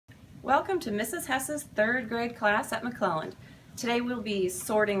Welcome to Mrs. Hess's third grade class at McClelland. Today we'll be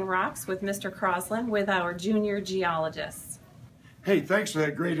sorting rocks with Mr. Crosslin with our junior geologists. Hey, thanks for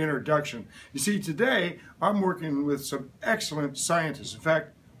that great introduction. You see, today I'm working with some excellent scientists. In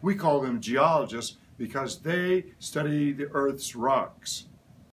fact, we call them geologists because they study the Earth's rocks.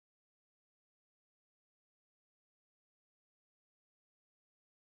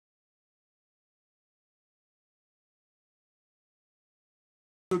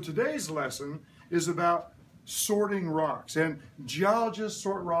 So today's lesson is about sorting rocks, and geologists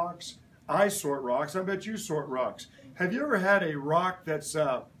sort rocks, I sort rocks, I bet you sort rocks. Have you ever had a rock that's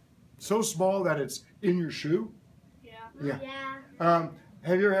so small that it's in your shoe? Yeah.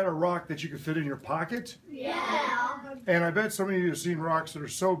 Have you ever had a rock that you could fit in your pocket? Yeah. And I bet some of you have seen rocks that are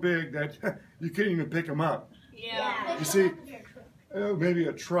so big that you can't even pick them up. Yeah. You see, maybe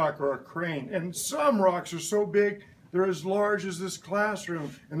a truck or a crane. And some rocks are so big, they're as large as this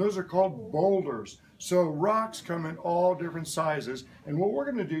classroom, and those are called boulders. So rocks come in all different sizes, and what we're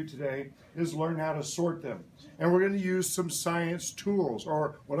going to do today is learn how to sort them. And we're going to use some science tools,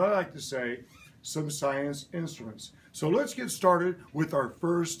 or what I like to say, some science instruments. So let's get started with our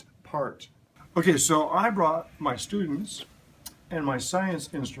first part. Okay, so I brought my students and my science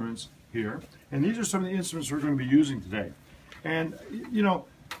instruments here, and these are some of the instruments we're going to be using today. And, you know,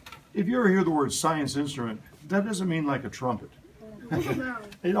 if you ever hear the word science instrument, that doesn't mean like a trumpet.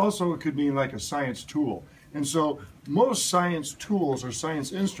 It also could mean like a science tool. And so most science tools or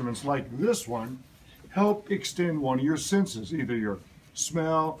science instruments like this one help extend one of your senses, either your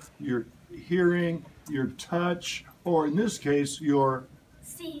smell, your hearing, your touch, or in this case, your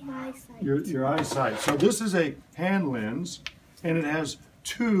eyesight. So this is a hand lens, and it has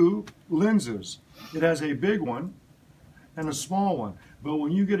two lenses. It has a big one and a small one. But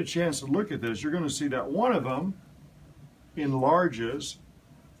when you get a chance to look at this, you're going to see that one of them enlarges,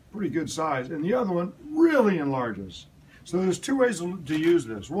 pretty good size, and the other one really enlarges. So there's two ways to use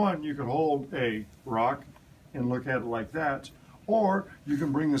this. One, you could hold a rock and look at it like that, or you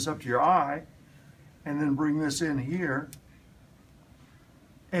can bring this up to your eye and then bring this in here.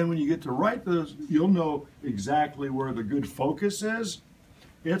 And when you get to right this, you'll know exactly where the good focus is.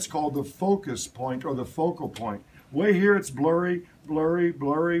 It's called the focus point or the focal point. Way here it's blurry, blurry,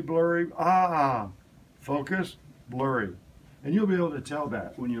 blurry, blurry. Focus, blurry. And you'll be able to tell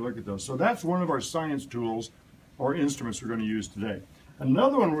that when you look at those. So that's one of our science tools or instruments we're going to use today.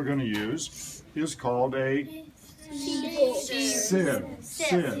 Another one we're going to use is called a sieve.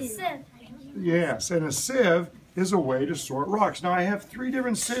 Yes, and a sieve is a way to sort rocks. Now I have three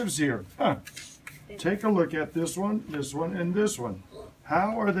different sieves here. Take a look at this one, and this one.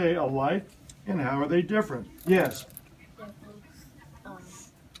 How are they alike and how are they different? Yes.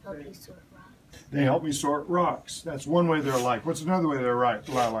 They help me sort rocks. That's one way they're alike. What's another way they're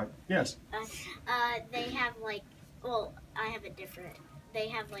alike? Yes. They have like, well, I have a different. They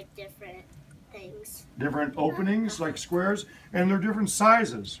have like different things. Different openings, like squares, and they're different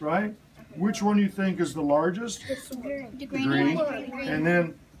sizes, right? Which one do you think is the largest? The green. And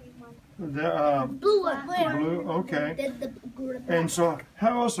then the blue. Okay. And so,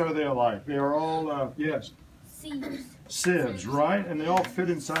 how else are they alike? They are all yes. Sieves, right? And they all fit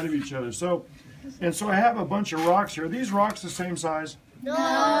inside of each other. So I have a bunch of rocks here. Are these rocks the same size?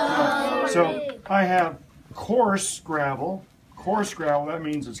 No. So I have coarse gravel. Coarse gravel, that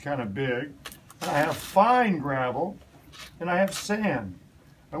means it's kind of big. I have fine gravel, and I have sand.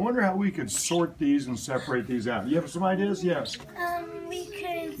 I wonder how we could sort these and separate these out. You have some ideas? Yes. We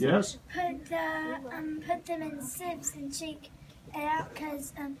could put them in sieves and shake it out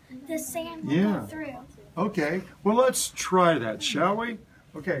because the sand will go through. Okay, well let's try that, shall we?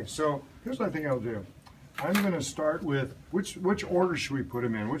 Okay, so here's what I think I'll do. I'm going to start with, which order should we put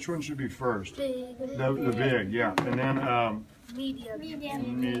them in? Which one should be first? Big. The big, yeah. And then, Medium.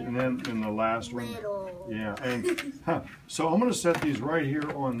 and then in the last one. Little. Yeah, and so I'm going to set these right here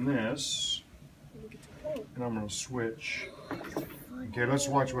on this, and I'm going to switch. Okay, let's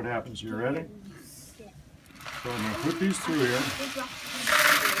watch what happens. You ready? So I'm going to put these through here.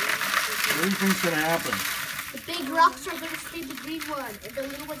 What do you think's going to happen? The big rocks are going to stay the green one, and the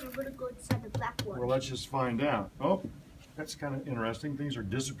little ones are going to go inside the black one. Well, let's just find out. Oh, that's kind of interesting. Things are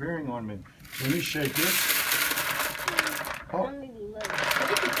disappearing on me. Let me shake this. Oh. The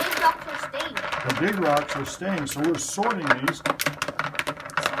big rocks are staying. The big rocks are staying, so we're sorting these.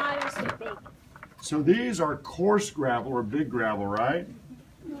 So these are coarse gravel or big gravel, right?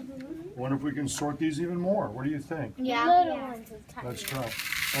 Wonder if we can sort these even more. What do you think? Yeah. Little ones are tiny. Let's try.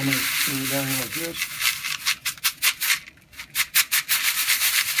 I'm going to put it down here like this.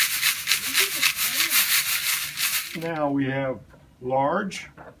 Now we have large,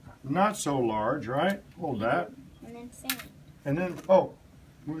 not so large, right? Hold that. And then sand. And then, oh,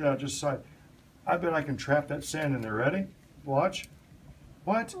 move that just side. I bet I can trap that sand in there. Ready? Watch.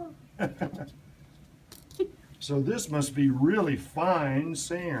 What? So this must be really fine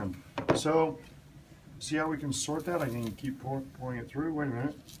sand. So, see how we can sort that? I can keep pouring it through. Wait a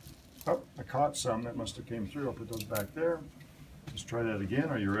minute. Oh, I caught some. That must have came through. I'll put those back there. Let's try that again.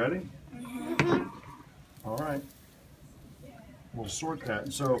 Are you ready? All right. We'll sort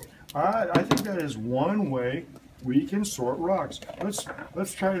that. So I think that is one way we can sort rocks.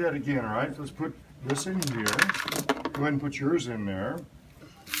 Let's try that again, all right? Let's put this in here. Go ahead and put yours in there.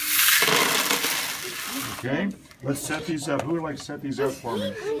 Okay. Let's set these up. Who would like to set these up for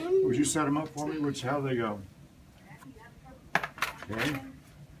me? Would you set them up for me? How do they go? Okay.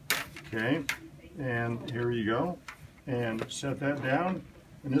 Okay. And here you go. And set that down.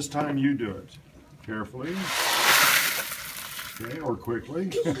 And this time you do it. Carefully. Okay, or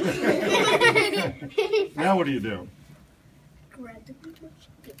quickly. Now what do you do?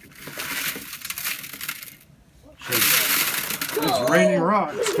 Shake. It's raining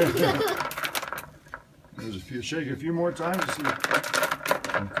rocks. There's a few. Shake a few more times to see.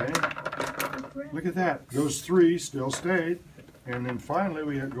 Okay. Look at that. Those three still stayed. And then finally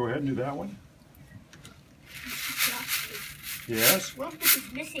we go ahead and do that one. Yes.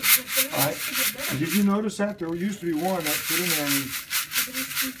 Did you notice that? There used to be one that put in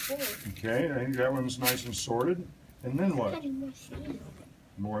there. Okay, I think that one's nice and sorted. And then what?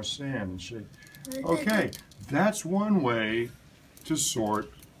 More sand and shake. Okay, that's one way to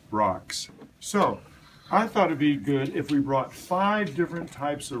sort rocks. So, I thought it'd be good if we brought 5 different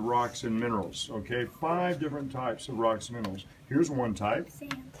types of rocks and minerals. Okay, 5 different types of rocks and minerals. Here's one type.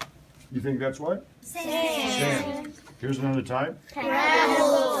 Sand. You think that's what? Sand. Here's another type.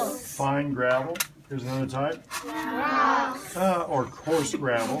 Gravel. Fine gravel. Here's another type. Rocks. Or coarse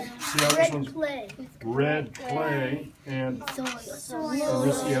gravel. See how this one's Clay. red clay and Soil.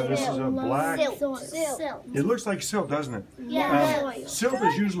 this is a black. Silt. It looks like silt, doesn't it? Yeah. Silt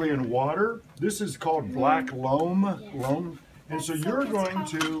is usually in water. This is called black loam. And so you're going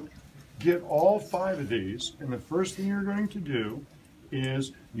to get all 5 of these, and the first thing you're going to do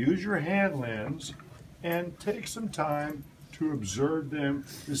is use your hand lens and take some time to observe them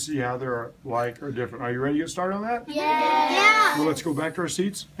to see how they're like or different. Are you ready to get started on that? Yeah. Well, let's go back to our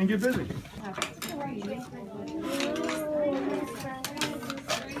seats and get busy.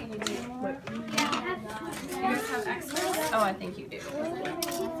 Oh, I think you do.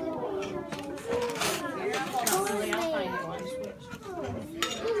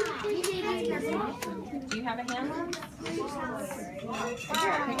 Do you have a hand lens?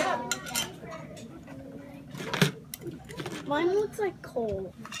 Here, pick it up. Mine looks like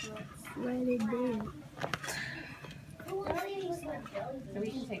coal. Where did they? So we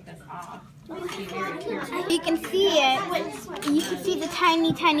can take this off. Be very careful. You can see it. You can see the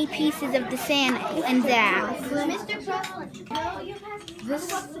tiny, tiny pieces of the sand and that. This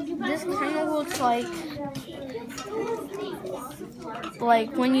kind of looks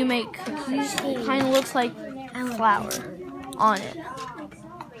like when you make cookies, it kind of looks like flour on it.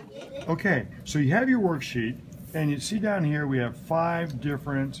 Okay, so you have your worksheet, and you see down here we have 5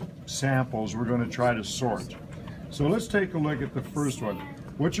 different samples we're going to try to sort. So let's take a look at the first one.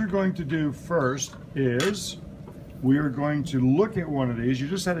 What you're going to do first is we are going to look at one of these. You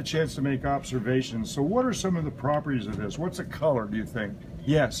just had a chance to make observations. So what are some of the properties of this? What's a color, do you think?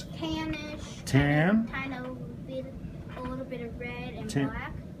 Yes. Tannish. Tan. Kind of a little bit of red and Tan.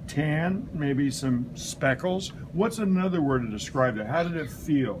 black. Tan, maybe some speckles. What's another word to describe that? How did it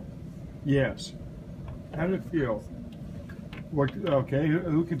feel? Yes. How did it feel? What? Okay,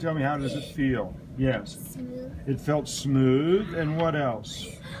 who can tell me how does it feel? Yes. Smooth. It felt smooth, and what else?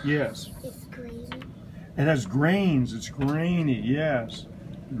 Yes. It's grainy. It has grains. It's grainy. Yes,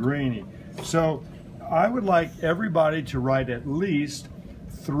 grainy. So I would like everybody to write at least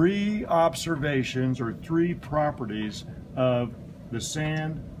 3 observations or 3 properties of the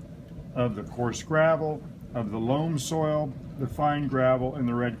sand, of the coarse gravel, of the loam soil, the fine gravel, and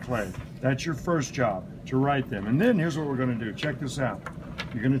the red clay. That's your first job, to write them. And then here's what we're going to do. Check this out.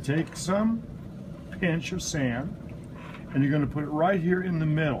 You're going to take some pinch of sand, and you're going to put it right here in the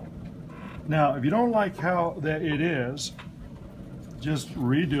middle. Now, if you don't like how that it is, just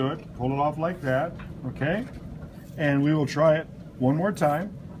redo it, pull it off like that, okay? And we will try it one more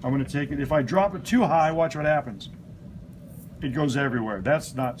time. I'm going to take it. If I drop it too high, watch what happens. It goes everywhere.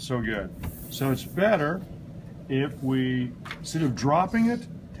 That's not so good. So it's better if we, instead of dropping it,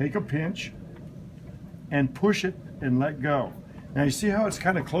 take a pinch and push it and let go. Now you see how it's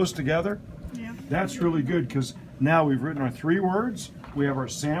kind of close together? Yeah. That's really good because now we've written our 3 words we have our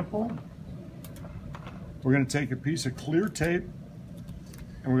sample. We're going to take a piece of clear tape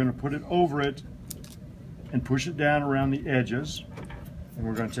and we're going to put it over it and push it down around the edges. And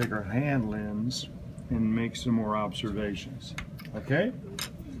we're going to take our hand lens and make some more observations. Okay?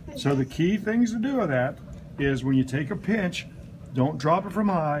 So the key things to do with that is when you take a pinch, don't drop it from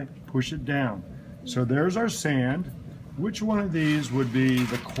high, push it down. So there's our sand. Which one of these would be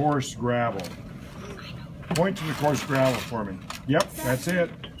the coarse gravel? Point to the coarse gravel for me. Yep, that's it.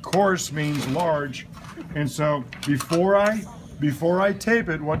 Coarse means large. And so before I tape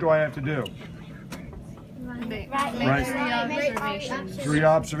it, what do I have to do? Right. Three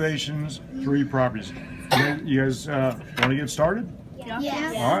observations, three properties. You guys want to get started?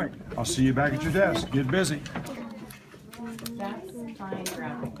 Yes. All right, I'll see you back at your desk. Get busy. That's fine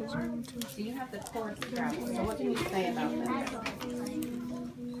gravel. So you have the coarse gravel. So what can you say about that?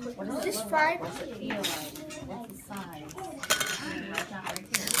 What does it look like? What's it feel like? What's the size? Write that right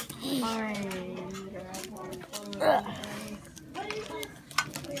here.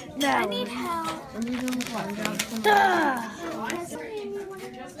 No. I need help. You're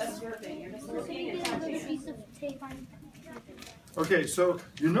just observing. You're just looking and touching it. Okay, so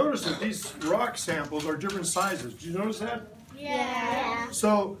you notice that these rock samples are different sizes. Do you notice that? Yeah.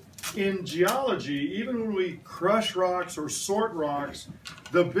 So in geology, even when we crush rocks or sort rocks,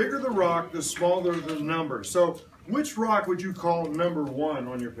 the bigger the rock, the smaller the number. So which rock would you call number 1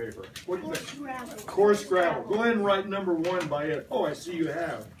 on your paper? What do you think? Coarse gravel. Go ahead and write number 1 by it. Oh, I see you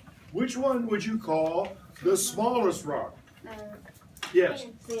have. Which one would you call the smallest rock? Yes.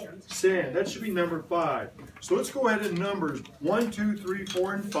 Sand. That should be number 5. So let's go ahead and numbers 1, 2, 3,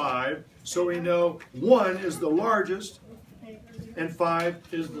 4, and 5. So we know 1 is the largest and 5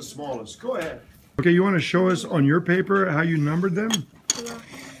 is the smallest. Go ahead. Okay, you want to show us on your paper how you numbered them?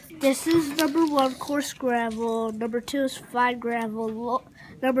 This is number 1, coarse gravel. Number 2 is fine gravel.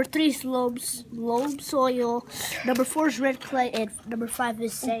 Number 3 is loam soil. Number 4 is red clay, and number 5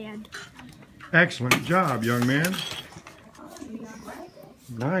 is sand. Excellent job, young man.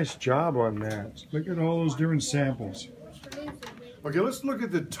 Nice job on that. Look at all those different samples. Okay, let's look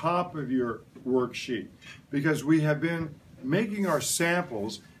at the top of your worksheet because we have been making our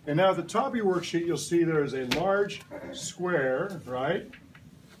samples. And now at the top of your worksheet, you'll see there's a large square, right?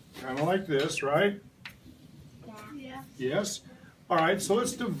 Kind of like this, right? Yeah. Yes? All right, so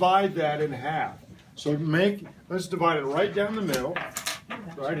let's divide that in half. So let's divide it right down the middle,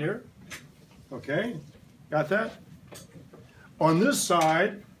 right here. Okay, got that? On this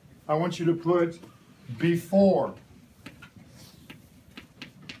side, I want you to put before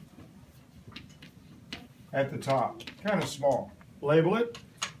at the top, kind of small. Label it.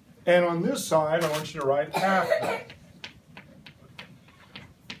 And on this side, I want you to write after.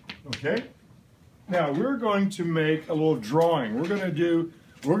 Okay? Now, we're going to make a little drawing. We're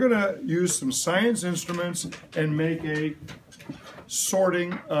going to use some science instruments and make a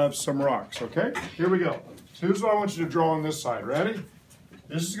sorting of some rocks, okay? Here we go. So here's what I want you to draw on this side. Ready?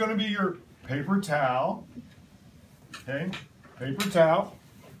 This is going to be your paper towel. Okay? Paper towel.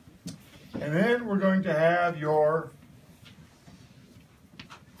 And then we're going to have your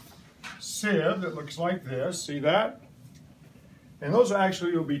sieve that looks like this. See that? And those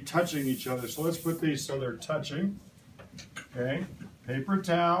actually will be touching each other. So let's put these so they're touching. Okay? Paper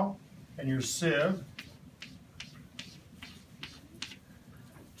towel and your sieve.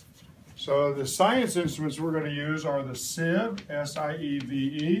 So the science instruments we're going to use are the sieve,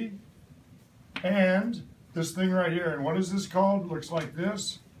 S-I-E-V-E, and this thing right here. And what is this called? Looks like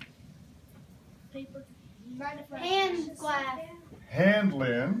this. Hand glass. Hand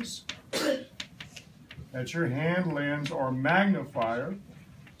lens. That's your hand lens or magnifier.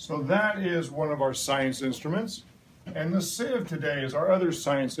 So that is one of our science instruments. And the sieve today is our other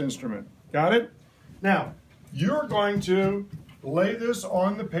science instrument. Got it? Now, you're going to lay this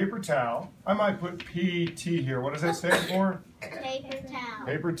on the paper towel. I might put P-T here. What does that stand for? Paper towel.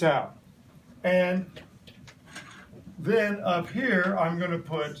 Paper towel. And then up here, I'm going to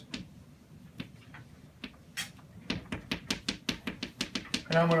put,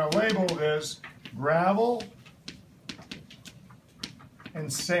 and I'm going to label this gravel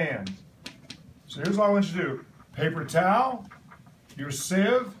and sand. So here's what I want you to do. Paper towel, your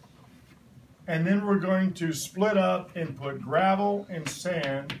sieve, and then we're going to split up and put gravel and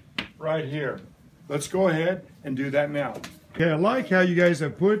sand right here. Let's go ahead and do that now. Okay, I like how you guys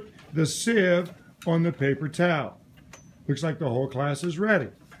have put the sieve on the paper towel. Looks like the whole class is ready.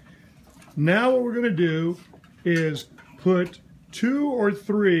 Now what we're going to do is put 2 or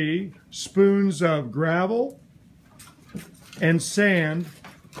 3 spoons of gravel and sand,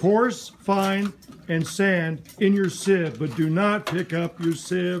 coarse, fine, and sand in your sieve, but do not pick up your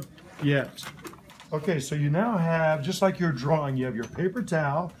sieve yet. Okay, so you now have, just like your drawing, you have your paper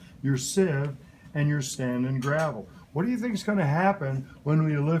towel, your sieve, and your sand and gravel. What do you think is going to happen when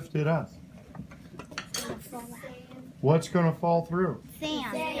we lift it up? What's going to fall through?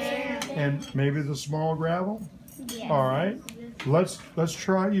 Sand. And maybe the small gravel? Yeah. All right, let's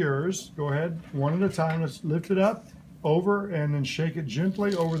try yours. Go ahead, one at a time. Let's lift it up, over, and then shake it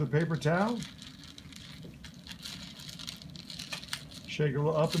gently over the paper towel. Shake it a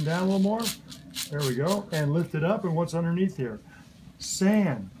little up and down a little more. There we go. And lift it up, and what's underneath here?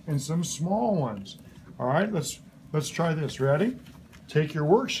 Sand and some small ones. All right, let's try this. Ready? Take your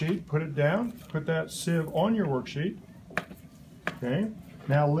worksheet, put it down, put that sieve on your worksheet. Okay,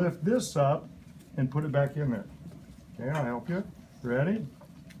 now lift this up and put it back in there. Okay, I'll help you. Ready?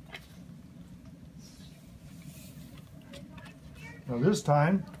 Now this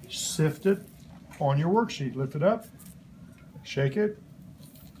time, sift it on your worksheet. Lift it up, shake it.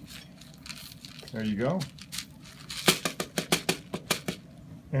 There you go.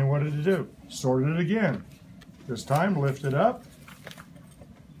 And what did it do? Sorted it again. This time, lift it up,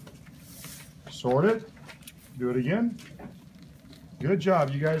 sort it, do it again. Good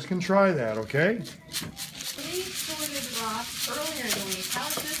job. You guys can try that, okay? We sorted rocks earlier in the week. How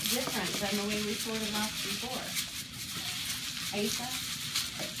is this different than the way we sorted rocks before? Aisha?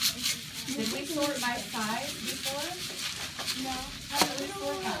 Did we sort by size before? No. How did we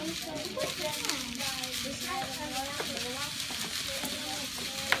sort them?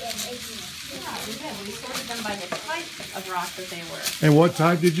 Yeah, we did. We sorted them by the type of rock that they were. And what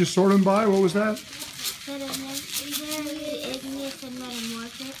type did you sort them by? What was that? Igneous and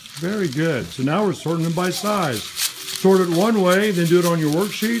metamorphic. Very good. So now we're sorting them by size. Sort it one way, then do it on your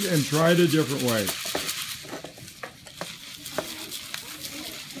worksheet and try it a different way.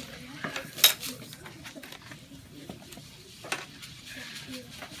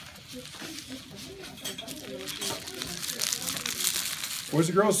 Boys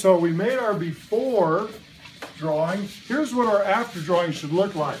and girls, so we made our before drawing. Here's what our after drawing should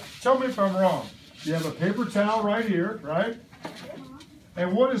look like. Tell me if I'm wrong. You have a paper towel right here, right?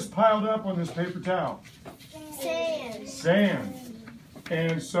 And what is piled up on this paper towel? Sand. Sand.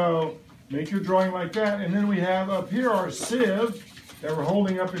 And so make your drawing like that. And then we have up here our sieve that we're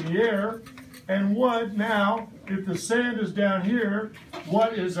holding up in the air. And what now, if the sand is down here,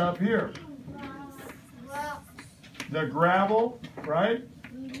 what is up here? The gravel, right?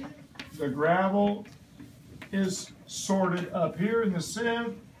 The gravel is sorted up here in the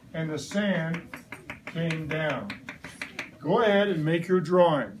sieve, and the sand came down. Go ahead and make your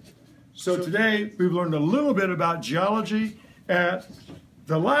drawing. So today we've learned a little bit about geology. At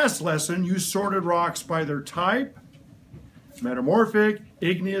the last lesson, you sorted rocks by their type, metamorphic,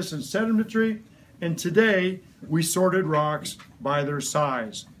 igneous, and sedimentary. And today we sorted rocks by their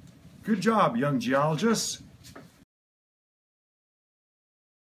size. Good job, young geologists.